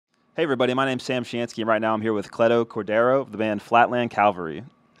Hey everybody, my name's Sam Shansky, and right now I'm here with Cleto Cordero of the band Flatland Cavalry.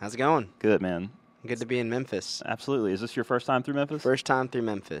 How's it going? Good, man. Good to be in Memphis. Absolutely. Is this your first time through Memphis? First time through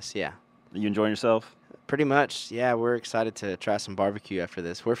Memphis, yeah. You enjoying yourself? Pretty much, yeah. We're excited to try some barbecue after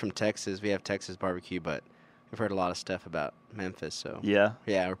this. We're from Texas. We have Texas barbecue, but we've heard a lot of stuff about Memphis, so Yeah.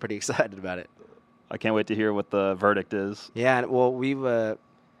 yeah, we're pretty excited about it. I can't wait to hear what the verdict is. Yeah, well, we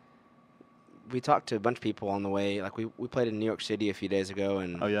talked to a bunch of people on the way. Like we played in New York City a few days ago,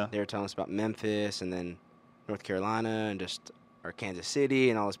 and Oh, yeah? they were telling us about Memphis and then North Carolina and just or Kansas City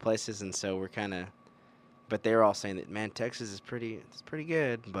and all those places. And so we're kind of, but they were all saying that man, Texas is it's pretty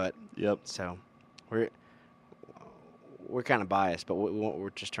good. But Yep. so we're kind of biased, but we're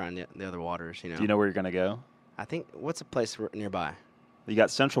just trying the other waters. Do you know where you're going to go? I think what's a place nearby? You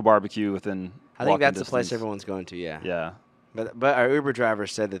got Central Barbecue within I think walking that's the distance. place everyone's going to. Yeah. Yeah. But our Uber driver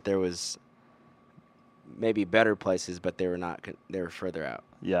said that there was maybe better places, but they were not. They were further out.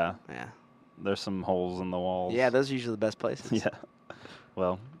 Yeah. Yeah. There's some holes in the walls. Yeah, those are usually the best places. Yeah.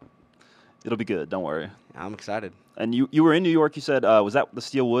 Well, it'll be good. Don't worry. I'm excited. And you were in New York, you said. Was that the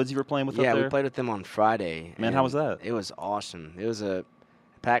Steel Woods you were playing with up Yeah, there? we played with them on Friday. Man, how was that? It was awesome. It was a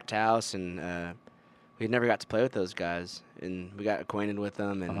packed house, and we never got to play with those guys, and we got acquainted with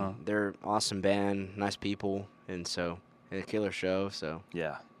them, and they're awesome band, nice people, and so a killer show. So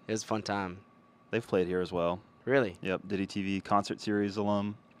Yeah. it was a fun time. They've played here as well. Really Yep. Diddy TV Concert Series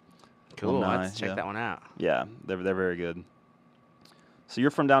alum. cool. Alumni, Let's check that one out. Yeah, they're very good. So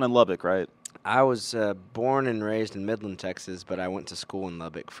you're from down in Lubbock, right? I was born and raised in Midland, Texas, but I went to school in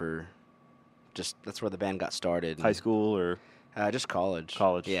Lubbock for that's where the band got started. High school or Just college.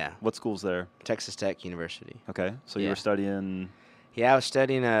 college? Yeah, What school's there? Texas Tech University. Okay, so you Yeah. were studying. Yeah, I was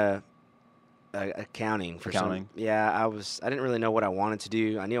studying accounting for Accounting. I didn't really know what I wanted to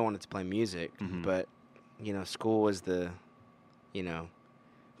do. I knew I wanted to play music, Mhm. but school was the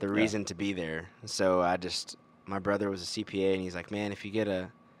reason to be there. So my brother was a CPA, and he's like, man, if you get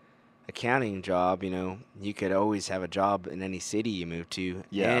a accounting job, you could always have a job in any city you move to,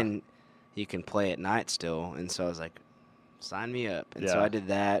 Yeah. and you can play at night still. And so I was like, sign me up. And so Yeah. I did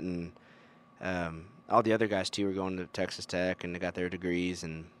that, and all the other guys too were going to Texas Tech, and they got their degrees.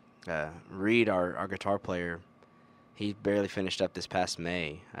 And Reed, our guitar player, he barely finished up this past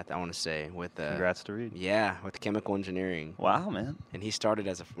May. I want to say with Congrats to Reed. yeah, with chemical engineering. Wow, man. And he started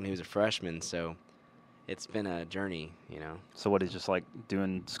when he was a freshman, so it's been a journey. So what? He's just like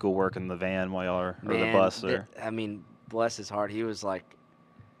doing schoolwork in the van while y'all are, or the Man, bus, or bless his heart, he was like,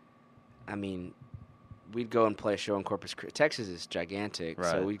 we'd go and play a show in Corpus Christi. Texas is gigantic,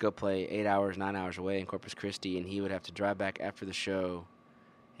 Right. so we'd go play 8 hours, 9 hours away in Corpus Christi, and he would have to drive back after the show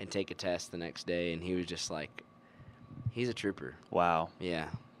and take a test the next day, and he was just like, he's a trooper. wow, Yeah.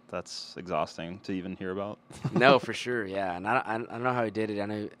 that's exhausting to even hear about. No, for sure, yeah. And I don't know how he did it. I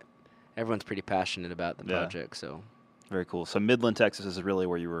know everyone's pretty passionate about the Yeah. project, so. Very cool. So Midland, Texas is really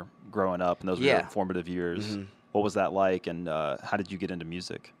where you were growing up, and those were your Yeah. formative years. Mhm. What was that like, and how did you get into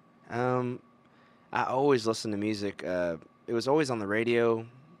music? I always listened to music. It was always on the radio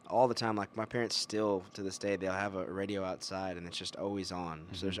all the time. Like my parents still, to this day, they'll have a radio outside, and it's just always on.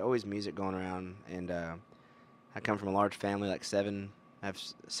 Mm-hmm. So there's always music going around. And I come from a large family, like 7. I have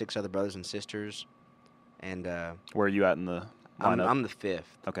 6 other brothers and sisters. And Where are you at in the lineup? I'm the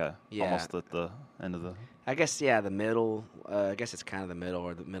 5th. Okay, Yeah. almost at the end of the. I guess, yeah, the middle. I guess it's kind of the middle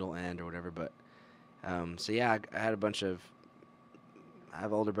or the middle end or whatever. But so, yeah, I had I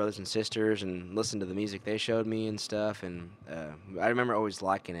have older brothers and sisters and listened to the music they showed me and stuff. And I remember always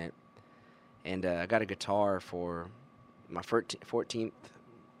liking it. And I got a guitar for my 14th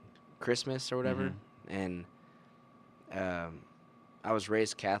Christmas or whatever. Mhm. And I was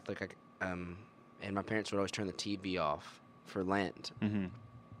raised Catholic, and my parents would always turn the TV off for Lent. Mm-hmm.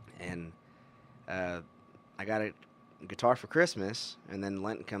 And I got a guitar for Christmas, and then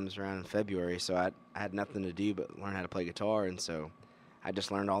Lent comes around in February, so I had nothing to do but learn how to play guitar, and so I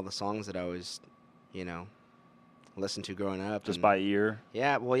just learned all the songs that I always, listened to growing up. Just and by ear.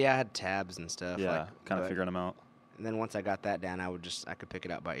 Yeah, well, yeah, I had tabs and stuff. Yeah, kind of figuring them out. And then once I got that down, I could pick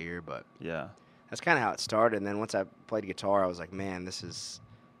it out by ear, but Yeah. that's kind of how it started. And then once I played guitar, I was like, man, this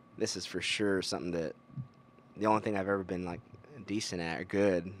is for sure something that the only thing I've ever been like decent at or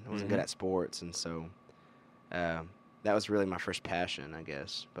good. I wasn't good Mhm. at sports, and so that was really my first passion, I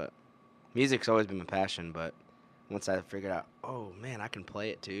guess. But music's always been my passion. But once I figured out, oh man, I can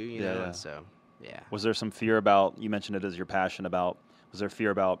play it too, you know. Yeah. And so yeah. Was there some fear about, you mentioned it as your passion, was there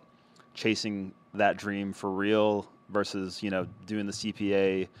fear about chasing that dream for real versus, doing the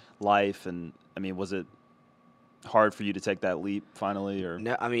CPA life? And, was it hard for you to take that leap finally? Or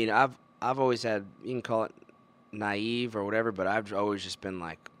No, I've always had, you can call it naive or whatever, but I've always just been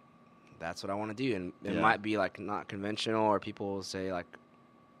like, that's what I want to do. And it Yeah. might be like not conventional, or people will say like,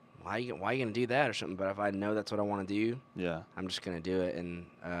 why are you going to do that or something? But if I know that's what I want to do, Yeah. I'm just going to do it. And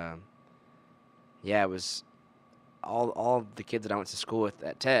yeah, it was all the kids that I went to school with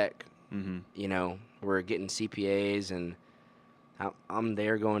at Tech, Mm-hmm. you know, were getting CPAs, and I'm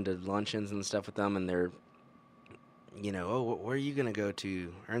there going to luncheons and stuff with them, and they're, you know, oh, where are you going to go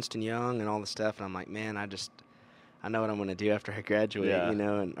to? Ernst & Young and all this stuff. And I'm like, man, I know what I'm going to do after I graduate, Yeah. you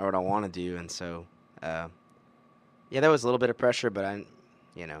know, or what I want to do. And so, yeah, that was a little bit of pressure, but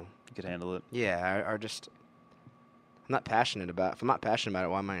you know. You could handle it. Yeah, I'm not passionate about. If I'm not passionate about it,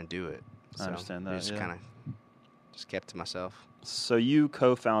 why am I going to do it? I understand that, Just yeah. kind of just kept to myself. So you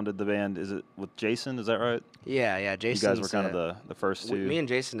co-founded the band, is it with Jason? Is that right? Yeah. Jason. You guys were kind of the first two. Me and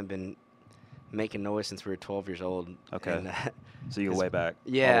Jason have been making noise since we were 12 years old. Okay. And, so you go way back.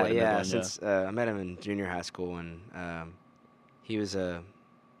 all the Yeah, way to Midland, Since I met him in junior high school, and he was like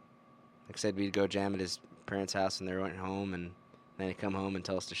I said, we'd go jam at his parents' house, and they went home, and then he'd come home and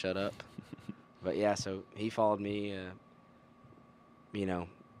tell us to shut up. But yeah, so he followed me. You know,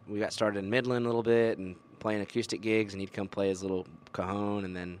 we got started in Midland a little bit and playing acoustic gigs, and he'd come play his little cajon,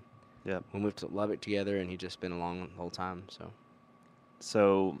 and then Yep. we moved to Lubbock together, and he'd just been along the whole time.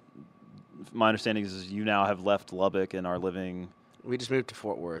 So my understanding is you now have left Lubbock and are living We just moved to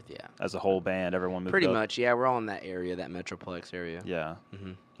Fort Worth, yeah. as a whole band. Everyone moved Pretty up. much, yeah. We're all in that area, that Metroplex area. Yeah.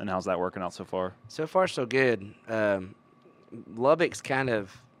 Mm-hmm. And how's that working out so far? So far, so good. Lubbock's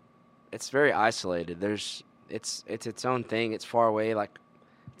it's very isolated. It's its own thing. It's far away. Like,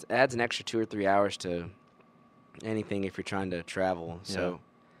 it adds an extra 2 or 3 hours to anything if you're trying to travel. So,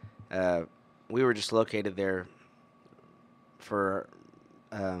 we were just located there for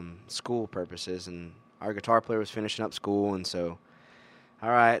school purposes, and our guitar player was finishing up school, and so, all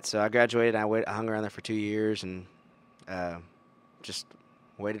right. So I graduated. I hung around there for 2 years, and just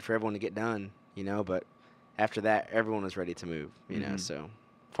waited for everyone to get done, you know. But after that, everyone was ready to move, you know. So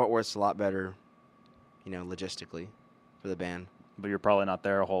Fort Worth's a lot better, you know, logistically for the band. But you're probably not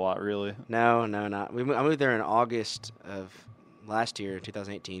there a whole lot, really. No, not. I moved there in August of last year,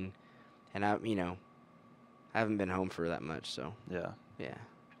 2018, and I haven't been home for that much. So Yeah. yeah.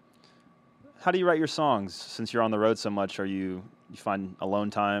 How do you write your songs? Since you're on the road so much, you find alone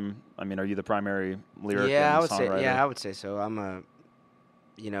time? I mean, are you the primary lyric and songwriter? I would say so. I'm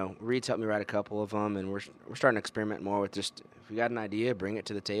Reed's helped me write a couple of them, and we're starting to experiment more with just, if we got an idea, bring it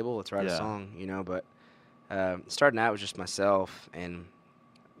to the table, let's write a song, you know. But starting out was just myself, and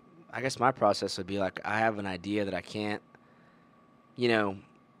I guess my process would be like, I have an idea that I can't, you know,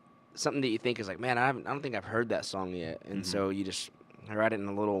 something that you think is like, man, I don't think I've heard that song yet, and so I write it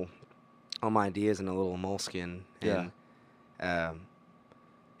in all my ideas in a little moleskin. And,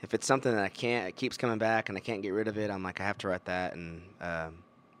 if it's something that it keeps coming back and I can't get rid of it, I'm like, I have to write that. And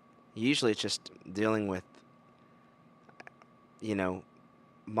usually it's just dealing with, you know,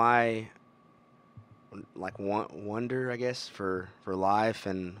 my like wonder, I guess, for life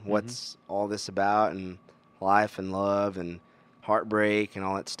and what's all this about, and life and love and heartbreak and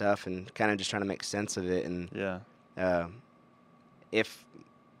all that stuff, and kind of just trying to make sense of it. And if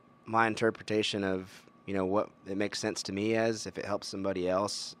my interpretation of, you know, what it makes sense to me as, if it helps somebody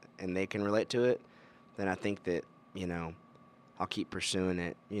else and they can relate to it, then I think that, you know, I'll keep pursuing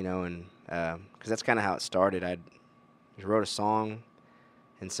it, you know. And because that's kind of how it started. I wrote a song,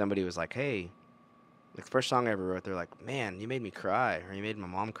 and somebody was like, hey, like the first song I ever wrote, they're like, man, you made me cry, or you made my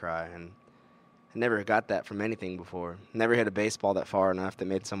mom cry. And I never got that from anything before. Never hit a baseball that far enough that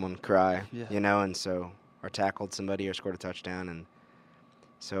made someone cry, you know. And so, or tackled somebody or scored a touchdown. And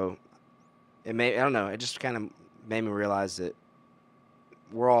so it just kind of made me realize that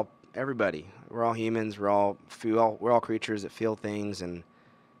we're all humans, we're all creatures that feel things. And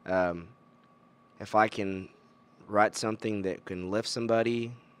if I can write something that can lift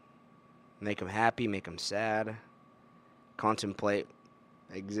somebody, make them happy, make them sad, contemplate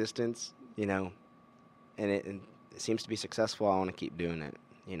existence, you know, and it seems to be successful, I want to keep doing it.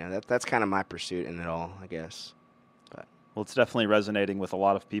 You know, that's kind of my pursuit in it all, I guess. Well, it's definitely resonating with a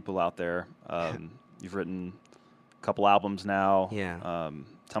lot of people out there. You've written a couple albums now. Yeah.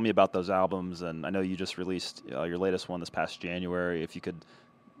 Tell me about those albums, and I know you just released your latest one this past January. If you could,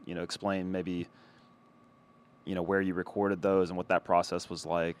 you know, explain maybe, you know, where you recorded those and what that process was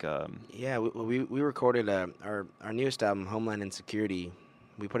like. We recorded our newest album, Homeland Insecurity.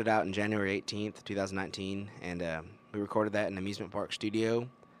 We put it out on January 18th, 2019, and we recorded that in an amusement park studio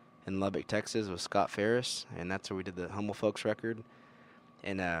in Lubbock, Texas, with Scott Ferris, and that's where we did the Humble Folks record.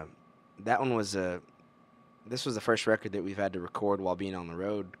 And that one was this was the first record that we've had to record while being on the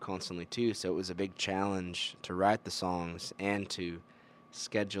road constantly too, so it was a big challenge to write the songs and to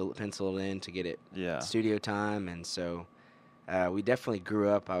penciled in to get it Yeah. studio time, and so we definitely grew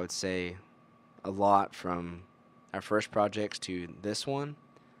up, I would say, a lot from our first projects to this one,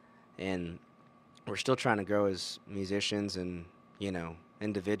 and we're still trying to grow as musicians and,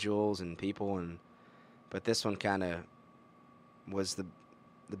 individuals and people, but this one kind of was the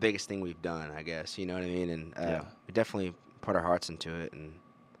biggest thing we've done, I guess, you know what I mean? And we definitely put our hearts into it, and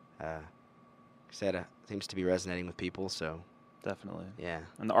said it seems to be resonating with people, so Definitely. yeah.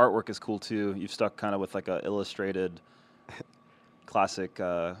 And the artwork is cool too. You've stuck kind of with like a illustrated classic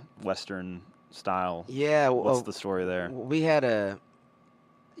Western style. Yeah. What's the story there? We had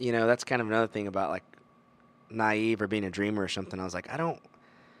that's kind of another thing about like naive or being a dreamer or something. I was like, I don't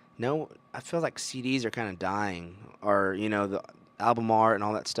know. I feel like CDs are kind of dying, or, the album art and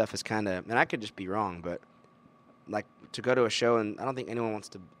all that stuff is kind of, and I could just be wrong, but like to go to a show, and I don't think anyone wants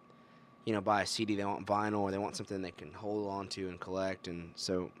to, buy a CD. They want vinyl, or they want something they can hold on to and collect. And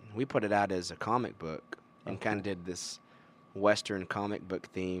so we put it out as a comic book and kind of did this Western comic book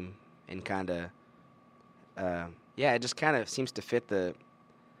theme, and kind of, it just kind of seems to fit the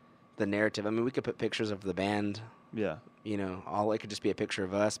narrative. I mean, we could put pictures of the band. Yeah. It could just be a picture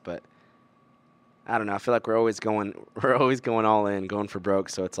of us, but I don't know. I feel like we're always going all in, going for broke.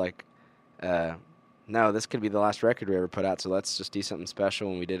 So it's like, no, this could be the last record we ever put out. So let's just do something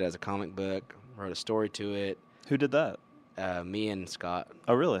special. And we did it as a comic book, wrote a story to it. Who did that? Me and Scott.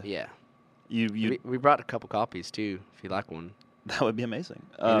 Oh, really? Yeah. We brought a couple copies too, if you like one. That would be amazing.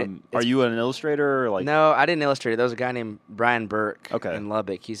 Are you an illustrator? Or No, I didn't illustrate it. There was a guy named Brian Burke in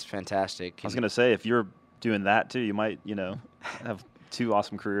Lubbock. He's fantastic. I was going to say, if you're doing that too, you might, have two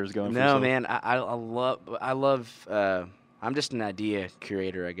awesome careers going for yourself. No, man, I love I'm just an idea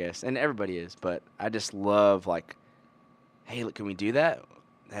curator, I guess, and everybody is, but I just love, like, hey, look, can we do that?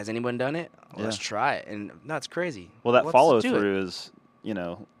 Has anyone done it? Well, let's try it. And no, it's crazy. Well, that follow-through is,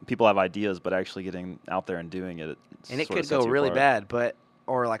 people have ideas, but actually getting out there and doing it. And it could go really bad,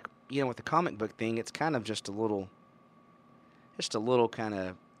 or like, with the comic book thing, it's kind of just a little kind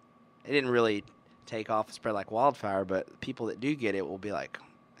of, it didn't really take off and spread like wildfire, but people that do get it will be like,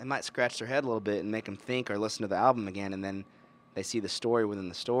 it might scratch their head a little bit and make them think or listen to the album again, and then they see the story within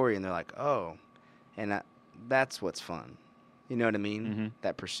the story, and they're like, oh, and that's what's fun. You know what I mean? Mm-hmm.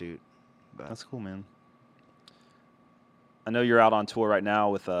 That pursuit. But that's cool, man. I know you're out on tour right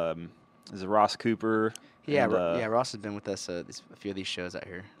now with, is it Ross Cooper? Yeah, Ross has been with us a few of these shows out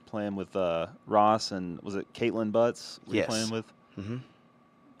here. Playing with Ross, and was it Caitlin Butts you're playing with? Mm-hmm.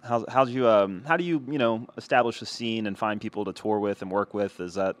 How do you establish a scene and find people to tour with and work with?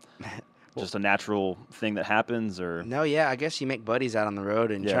 Is that just a natural thing that happens, or no? Yeah, I guess you make buddies out on the road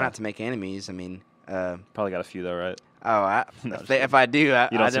and try not to make enemies. I mean, probably got a few though, right? Oh, if I do, I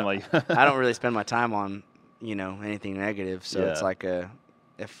don't seem like I don't really spend my time on anything negative. So it's like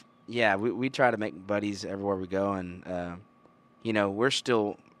we try to make buddies everywhere we go, and we're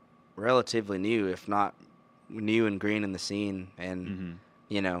still relatively new, if not new and green in the scene, and. Mm-hmm.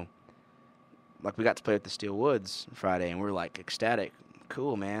 Like we got to play with the Steel Woods Friday, and we're like ecstatic.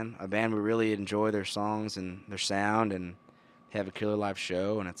 Cool, man. A band we really enjoy their songs and their sound, and have a killer live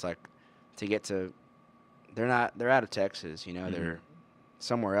show. And it's like to get to, they're out of Texas, Mm-hmm. they're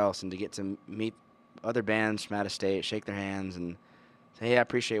somewhere else, and to get to meet other bands from out of state, shake their hands, and say, hey, I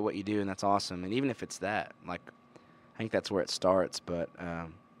appreciate what you do, and that's awesome. And even if it's that, like, I think that's where it starts. But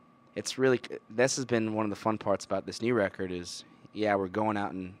it's really, this has been one of the fun parts about this new record is. Yeah, we're going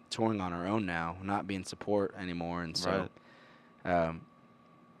out and touring on our own now, not being support anymore, and so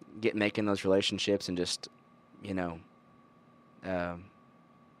making those relationships and just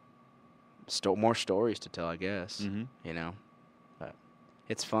more stories to tell, I guess. Mm-hmm. But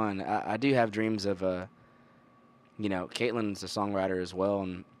it's fun. I do have dreams of Caitlin's a songwriter as well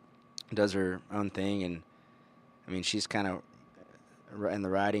and does her own thing, and I mean she's kind of in the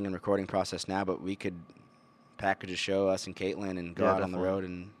writing and recording process now, but we could package a show, us and Caitlin, and go out on the road,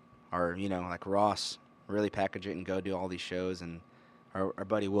 and or like Ross, really package it and go do all these shows, and our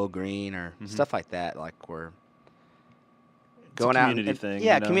buddy Will Green or stuff like that. Like we're going out community thing.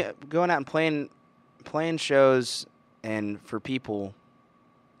 Yeah, going out and playing shows and for people,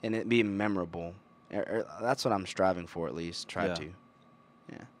 and it being memorable. That's what I'm striving for, at least. Try to.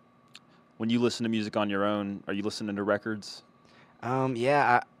 Yeah. When you listen to music on your own, are you listening to records?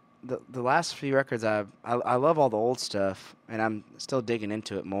 The last few records I love all the old stuff, and I'm still digging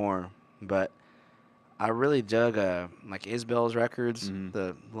into it more. But I really dug like Isbell's records,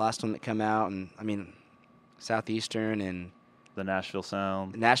 the last one that came out, and I mean Southeastern and the Nashville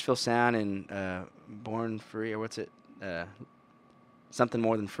Sound, and Born Free, or what's it? Something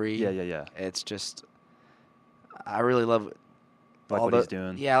More Than Free. Yeah. It's just I really love Like what he's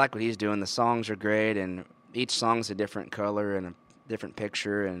doing. Yeah, I like what he's doing. The songs are great, and each song's a different color and a different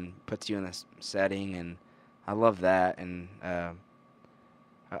picture and puts you in a setting, and I love that. And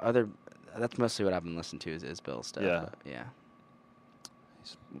that's mostly what I've been listening to is Bill stuff. Yeah. But yeah.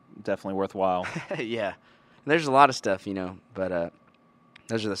 He's definitely worthwhile. Yeah. There's a lot of stuff, but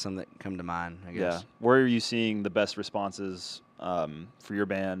those are some that come to mind, I guess. Yeah. Where are you seeing the best responses for your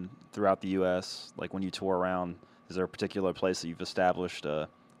band throughout the U.S.? Like when you tour around, is there a particular place that you've established a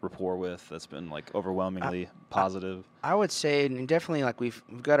rapport with that's been like overwhelmingly positive? I would say definitely like we've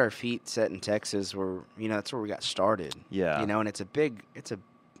got our feet set in Texas, where that's where we got started. Yeah. And it's a big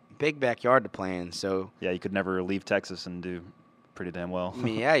backyard to play in. So yeah, you could never leave Texas and do pretty damn well. I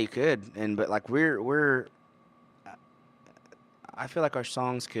mean, yeah, you could, but like we're. I feel like our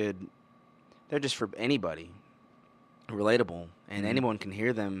songs they're just for anybody, relatable, and anyone can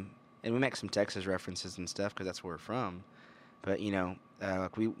hear them. And we make some Texas references and stuff because that's where we're from. But,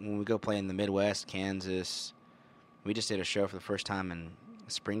 like when we go play in the Midwest, Kansas, we just did a show for the first time in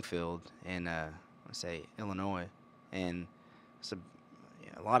Springfield in, Illinois. And it's a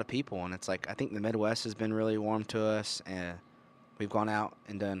lot of people. And it's like, I think the Midwest has been really warm to us. We've gone out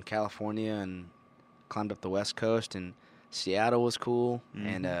and done California and climbed up the West Coast, and Seattle was cool.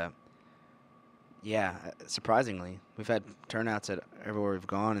 Mm-hmm. And, yeah, surprisingly, we've had turnouts at everywhere we've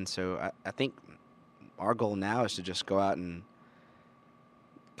gone. And so I think our goal now is to just go out and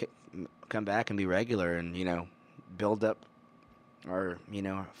come back and be regular and, build up our,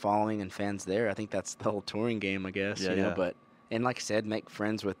 following and fans there. I think that's the whole touring game, I guess. Yeah. But, and like I said, make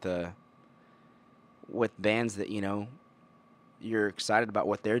friends with bands that, you're excited about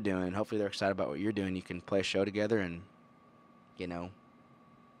what they're doing. Hopefully they're excited about what you're doing. You can play a show together and,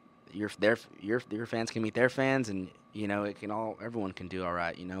 your fans can meet their fans, and, everyone can do all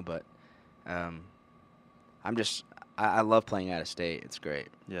right, but I love playing out of state. It's great.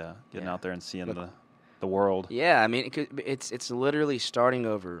 Yeah, getting out there and seeing the world. Yeah, I mean, it's literally starting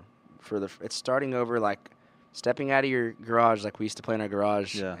over it's starting over, like stepping out of your garage, like we used to play in our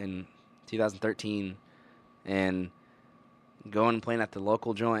garage in 2013, and going and playing at the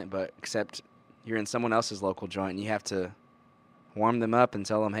local joint, but except you're in someone else's local joint, and you have to warm them up and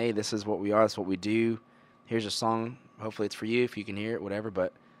tell them, hey, this is what we are, this is what we do. Here's a song. Hopefully it's for you if you can hear it, whatever.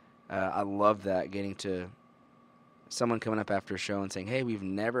 But I love that, getting to someone coming up after a show and saying, hey, we've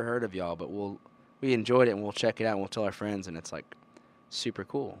never heard of y'all, but we enjoyed it and we'll check it out and we'll tell our friends, and it's like super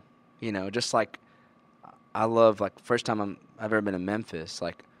cool. Just like I love, like, first time I've ever been in Memphis,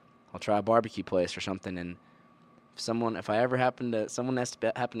 like I'll try a barbecue place or something, and someone has to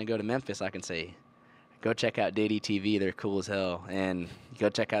happen to go to Memphis, I can say, go check out DDTV. They're cool as hell. And go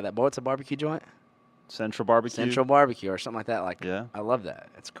check out what's a barbecue joint? Central Barbecue or something like that. Like, yeah. I love that.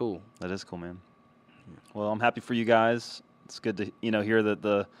 It's cool. That is cool, man. Well, I'm happy for you guys. It's good to, hear that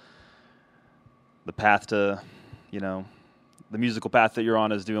the path to, the musical path that you're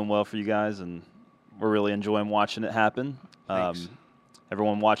on is doing well for you guys, and we're really enjoying watching it happen. Thanks.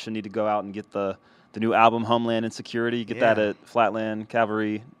 Everyone watching need to go out and get the new album, Homeland Insecurity. Get that at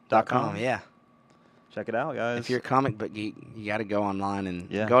flatlandcavalry.com. Yeah. Check it out, guys. If you're a comic book geek, you got to go online and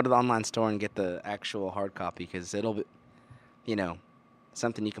go to the online store and get the actual hard copy, because it'll be,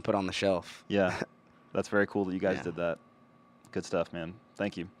 something you can put on the shelf. Yeah. That's very cool that you guys did that. Good stuff, man.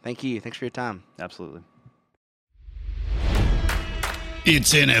 Thank you. Thank you. Thanks for your time. Absolutely.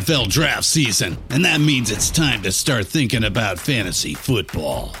 It's NFL draft season, and that means it's time to start thinking about fantasy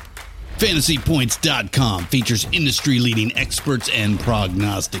football. FantasyPoints.com features industry-leading experts and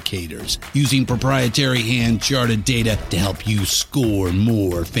prognosticators using proprietary hand-charted data to help you score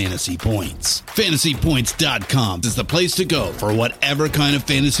more fantasy points. FantasyPoints.com is the place to go for whatever kind of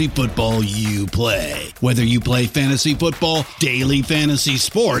fantasy football you play. Whether you play fantasy football, daily fantasy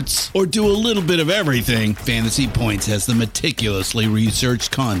sports, or do a little bit of everything, Fantasy Points has the meticulously researched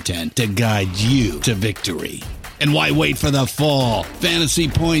content to guide you to victory. And why wait for the fall? Fantasy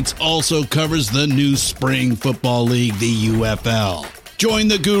Points also covers the new spring football league, the UFL. Join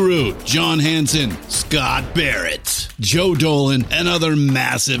the guru, John Hansen, Scott Barrett, Joe Dolan, and other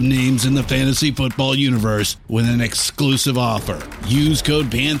massive names in the fantasy football universe with an exclusive offer. Use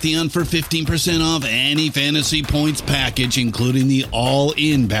code Pantheon for 15% off any Fantasy Points package, including the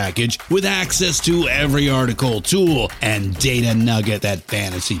all-in package, with access to every article, tool, and data nugget that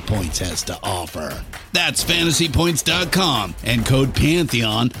Fantasy Points has to offer. That's FantasyPoints.com and code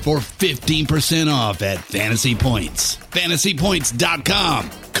Pantheon for 15% off at Fantasy Points. FantasyPoints.com,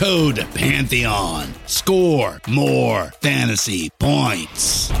 code Pantheon. Score more fantasy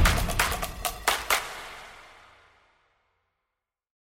points.